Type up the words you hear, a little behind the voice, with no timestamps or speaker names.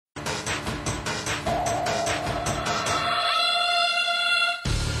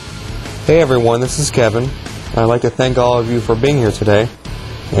Hey everyone, this is Kevin. I'd like to thank all of you for being here today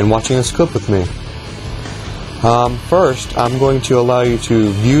and watching this clip with me. First, I'm going to allow you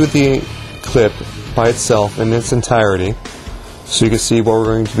to view the clip by itself in its entirety so you can see what we're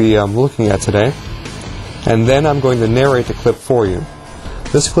going to be looking at today. And then I'm going to narrate the clip for you.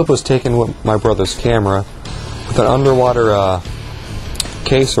 This clip was taken with my brother's camera with an underwater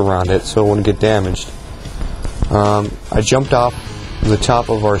case around it so it wouldn't get damaged. I jumped off the top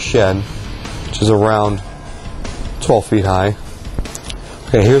of our shed, which is around 12 feet high.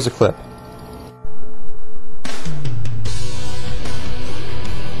 Okay, here's the clip.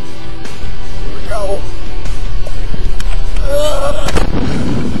 Here we go.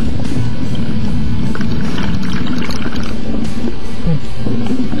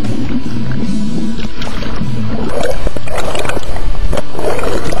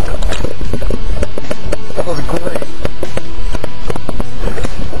 That was great.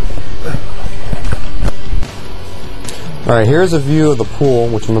 Alright, here's a view of the pool,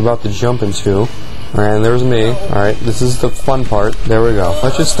 which I'm about to jump into. Alright, and there's me. Alright, this is the fun part. There we go.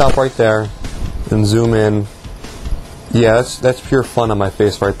 Let's just stop right there and zoom in. Yeah, that's pure fun on my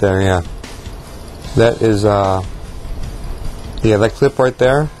face right there, yeah. That is, yeah, that clip right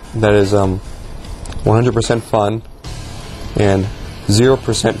there, that is 100% fun and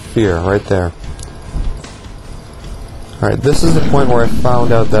 0% fear right there. Alright, this is the point where I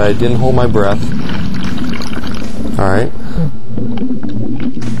found out that I didn't hold my breath. Alright.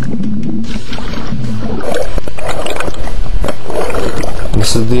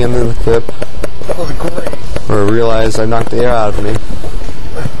 This is the end of the clip. That was great. Where I realized I knocked the air out of me.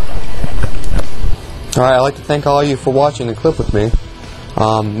 Alright, I'd like to thank all of you for watching the clip with me.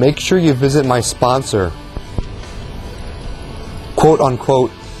 Make sure you visit my sponsor, quote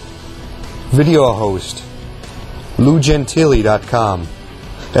unquote, video host, LouGentile.com.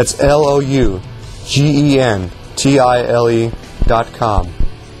 That's LouGentile.com.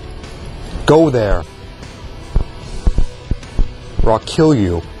 Go there, or I'll kill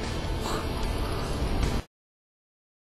you.